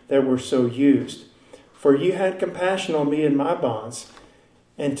them that were so used. For you had compassion on me in my bonds,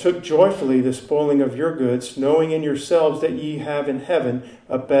 and took joyfully the spoiling of your goods, knowing in yourselves that ye have in heaven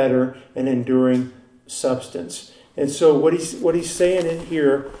a better and enduring substance. And so what he's saying in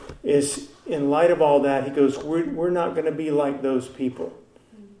here is, in light of all that, he goes, we're not going to be like those people.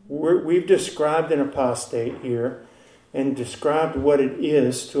 We've described an apostate here and described what it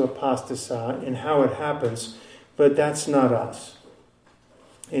is to apostatize and how it happens, but that's not us.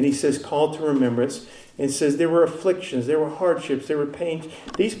 And he says, call to remembrance, and says there were afflictions, there were hardships, there were pains.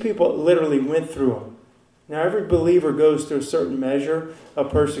 These people literally went through them. Now, every believer goes through a certain measure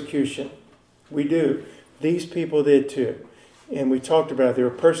of persecution. We do. These people did too. And we talked about it. They were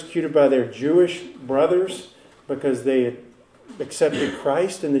persecuted by their Jewish brothers because they had accepted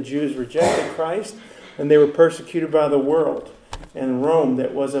Christ and the Jews rejected Christ. And they were persecuted by the world and Rome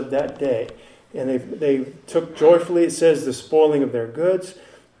that was of that day. And they took joyfully, it says, the spoiling of their goods.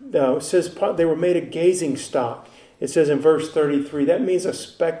 It says they were made a gazing stock. It says in verse 33, that means a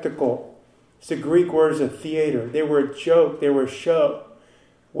spectacle. It's the Greek word is a theater. They were a joke. They were a show.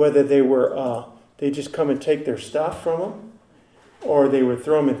 Whether they were, they just come and take their stuff from them, or they would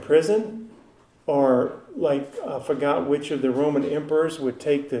throw them in prison, or like I forgot which of the Roman emperors would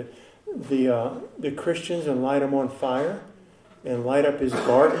take the Christians and light them on fire and light up his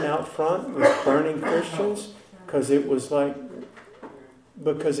garden out front with burning Christians because it was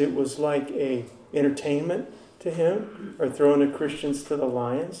like a entertainment to him, or throwing the Christians to the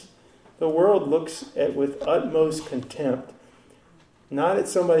lions. The world looks at with utmost contempt, not at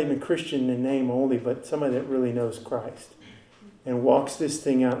somebody even Christian in name only, but somebody that really knows Christ and walks this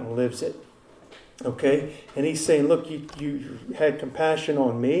thing out and lives it. Okay? And he's saying, look, you had compassion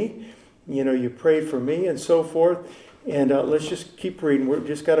on me. You prayed for me and so forth. And let's just keep reading. We've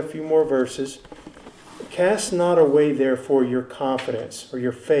just got a few more verses. Cast not away, therefore, your confidence or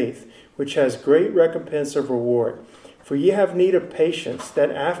your faith, which has great recompense of reward. For ye have need of patience,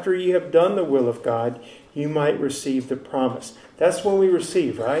 that after ye have done the will of God, you might receive the promise. That's when we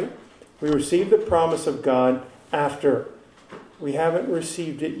receive, right? We receive the promise of God after. We haven't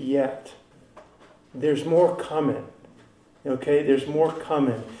received it yet. There's more coming. Okay? There's more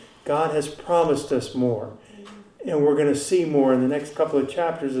coming. God has promised us more. And we're going to see more in the next couple of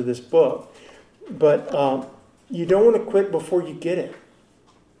chapters of this book. But you don't want to quit before you get it.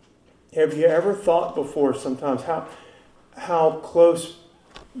 Have you ever thought before sometimes how close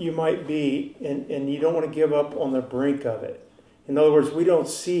you might be and you don't want to give up on the brink of it? In other words, we don't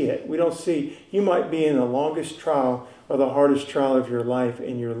see it. We don't see, you might be in the longest trial or the hardest trial of your life,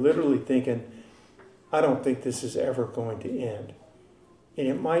 and you're literally thinking, I don't think this is ever going to end. And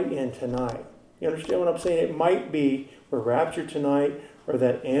it might end tonight. You understand what I'm saying? It might be we're raptured tonight, or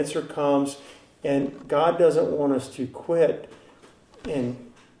that answer comes, and God doesn't want us to quit.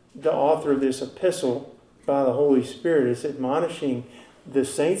 And the author of this epistle, by the Holy Spirit, is admonishing the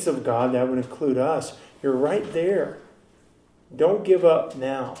saints of God, that would include us. You're right there. Don't give up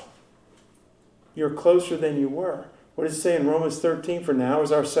now. You're closer than you were. What does it say in Romans 13? For now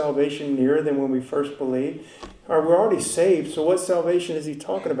is our salvation nearer than when we first believed. We're already saved, so what salvation is he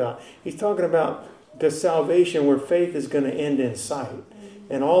talking about? He's talking about the salvation where faith is going to end in sight.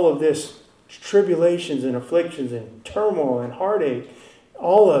 And all of this tribulations and afflictions and turmoil and heartache,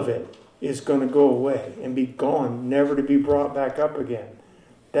 all of it is going to go away and be gone, never to be brought back up again.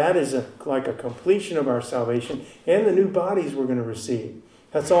 That is like a completion of our salvation and the new bodies we're going to receive.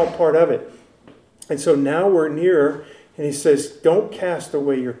 That's all part of it. And so now we're nearer, and he says, don't cast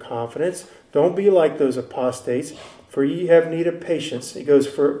away your confidence. Don't be like those apostates, for ye have need of patience. He goes,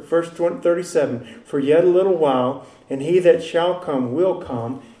 for verse 37, for yet a little while, and he that shall come will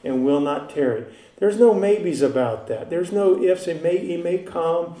come and will not tarry. There's no maybes about that. There's no ifs. He may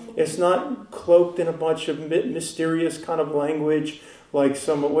come. It's not cloaked in a bunch of mysterious kind of language like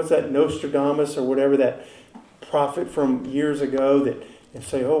what's that, Nostradamus or whatever, that prophet from years ago that and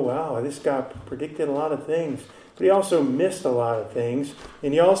say, oh wow, this guy predicted a lot of things. But he also missed a lot of things.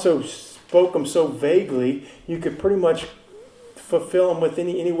 And he also spoke them so vaguely, you could pretty much fulfill them with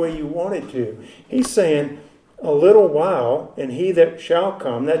any way you wanted to. He's saying, a little while, and he that shall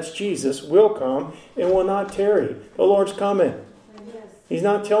come, that's Jesus, will come and will not tarry. The Lord's coming. Yes. He's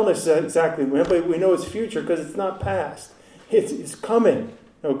not telling us exactly when, but we know it's future because it's not past. It's coming,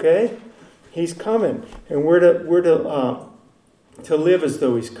 okay? He's coming. And we're to live as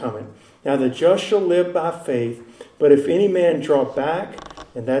though he's coming. Now the just shall live by faith, but if any man draw back,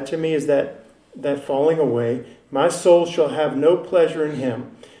 and that to me is that falling away, my soul shall have no pleasure in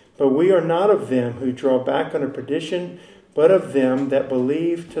him. But we are not of them who draw back unto perdition, but of them that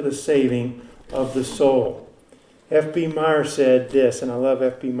believe to the saving of the soul. F.B. Meyer said this, and I love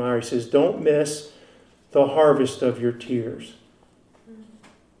F.B. Meyer. He says, don't miss the harvest of your tears.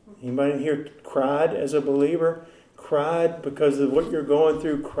 Anybody in here cried as a believer? Cried because of what you're going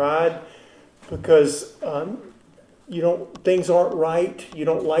through? Cried because things aren't right? You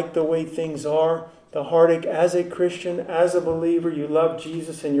don't like the way things are? The heartache as a Christian, as a believer, you love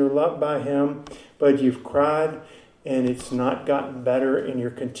Jesus and you're loved by Him, but you've cried and it's not gotten better and you're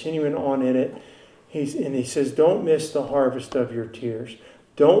continuing on in it. He says, don't miss the harvest of your tears.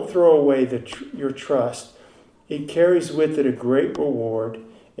 Don't throw away your trust. It carries with it a great reward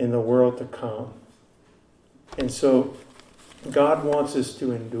in the world to come. And so God wants us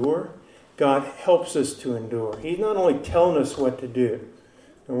to endure. God helps us to endure. He's not only telling us what to do,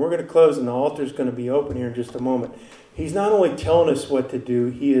 and we're going to close and the altar is going to be open here in just a moment. He's not only telling us what to do,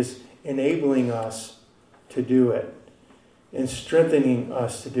 He is enabling us to do it and strengthening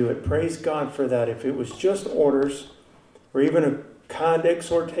us to do it. Praise God for that. If it was just orders or even a kind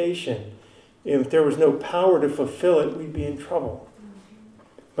exhortation, if there was no power to fulfill it, we'd be in trouble.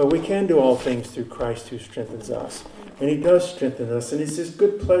 But we can do all things through Christ who strengthens us. And He does strengthen us. And it's His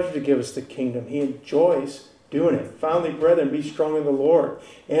good pleasure to give us the kingdom. He enjoys doing it. Finally, brethren, be strong in the Lord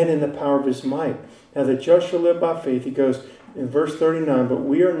and in the power of His might. Now the just shall live by faith. He goes in verse 39, but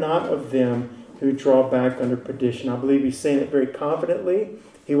we are not of them who draw back under perdition. I believe he's saying it very confidently.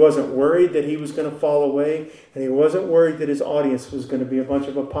 He wasn't worried that he was going to fall away, and he wasn't worried that his audience was going to be a bunch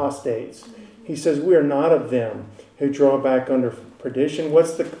of apostates. He says, we are not of them who draw back under perdition.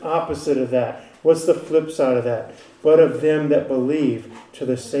 What's the opposite of that? What's the flip side of that? But of them that believe to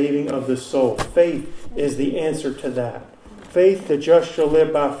the saving of the soul. Faith is the answer to that. Faith, the just shall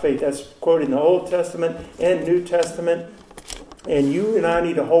live by faith. That's quoted in the Old Testament and New Testament. And you and I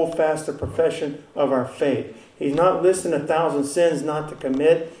need to hold fast the profession of our faith. He's not listing 1,000 sins not to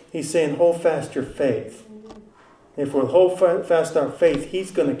commit. He's saying hold fast your faith. If we'll hold fast our faith,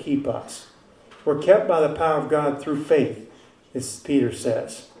 He's going to keep us. We're kept by the power of God through faith, as Peter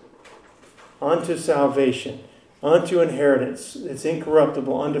says. Unto salvation, unto inheritance. It's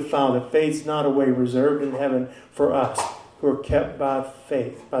incorruptible, undefiled. It fades not away, reserved in heaven for us who are kept by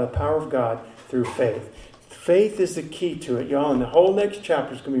faith, by the power of God through faith. Faith is the key to it, y'all. And the whole next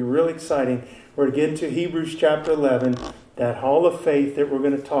chapter is going to be really exciting. We're going to get into Hebrews chapter 11, that hall of faith that we're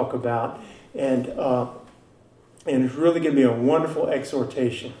going to talk about. And it's really going to be a wonderful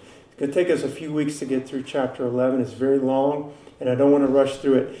exhortation. It's going to take us a few weeks to get through chapter 11. It's very long, and I don't want to rush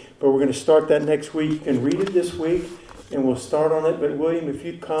through it. But we're going to start that next week. You can read it this week, and we'll start on it. But William, if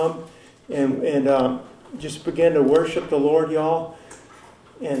you'd come and just begin to worship the Lord, y'all.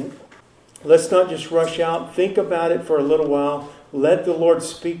 And let's not just rush out. Think about it for a little while. Let the Lord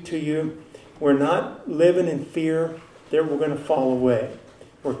speak to you. We're not living in fear that we're going to fall away.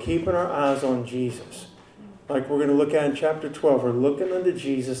 We're keeping our eyes on Jesus. Like we're going to look at in chapter 12. We're looking unto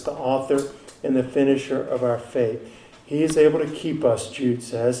Jesus, the author and the finisher of our faith. He is able to keep us, Jude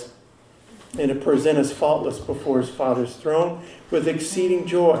says, and to present us faultless before His Father's throne with exceeding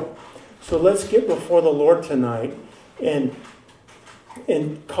joy. So let's get before the Lord tonight and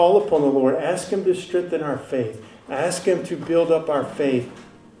call upon the Lord. Ask Him to strengthen our faith. Ask Him to build up our faith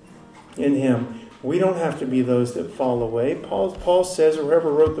in Him. We don't have to be those that fall away. Paul says, or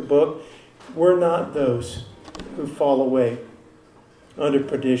whoever wrote the book, we're not those who fall away under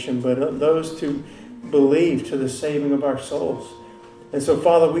perdition, but those to believe to the saving of our souls. And so,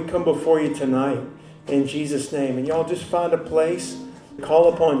 Father, we come before You tonight in Jesus' name. And y'all just find a place,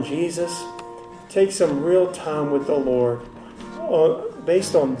 call upon Jesus, take some real time with the Lord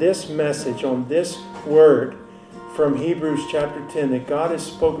based on this message, on this word from Hebrews chapter 10 that God has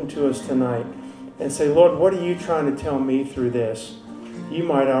spoken to us tonight, and say, Lord, what are You trying to tell me through this? You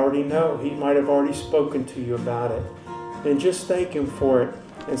might already know. He might have already spoken to you about it. Then just thank Him for it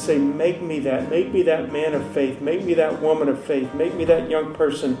and say, make me that man of faith. Make me that woman of faith. Make me that young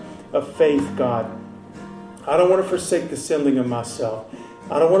person of faith, God. I don't want to forsake the assembling of myself.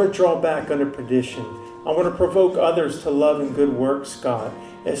 I don't want to draw back under perdition. I want to provoke others to love and good works, God,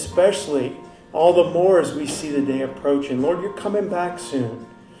 especially all the more as we see the day approaching. Lord, You're coming back soon.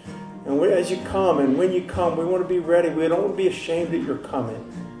 And as You come and when You come, we want to be ready. We don't want to be ashamed that You're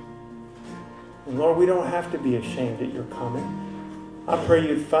coming. And Lord, we don't have to be ashamed that You're coming. I pray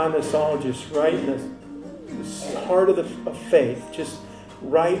You'd find us all just right in the heart of faith, just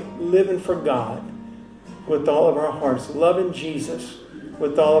right living for God with all of our hearts, loving Jesus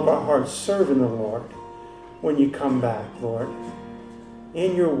with all of our hearts, serving the Lord when You come back, Lord.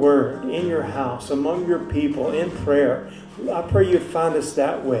 in your word, in your house, among your people, in prayer. I pray you'd find us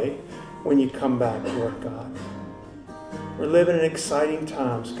that way when you come back, Lord God. We're living in exciting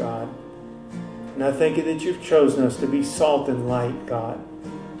times, God. And I thank you that you've chosen us to be salt and light, God.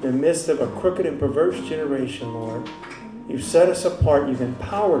 In the midst of a crooked and perverse generation, Lord. You've set us apart. You've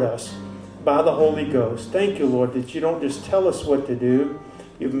empowered us by the Holy Ghost. Thank you, Lord, that you don't just tell us what to do.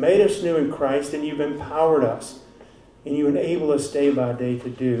 You've made us new in Christ, and you've empowered us. And you enable us day by day to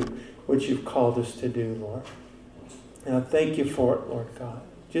do what you've called us to do, Lord. And I thank you for it, Lord God.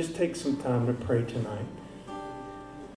 Just take some time to pray tonight.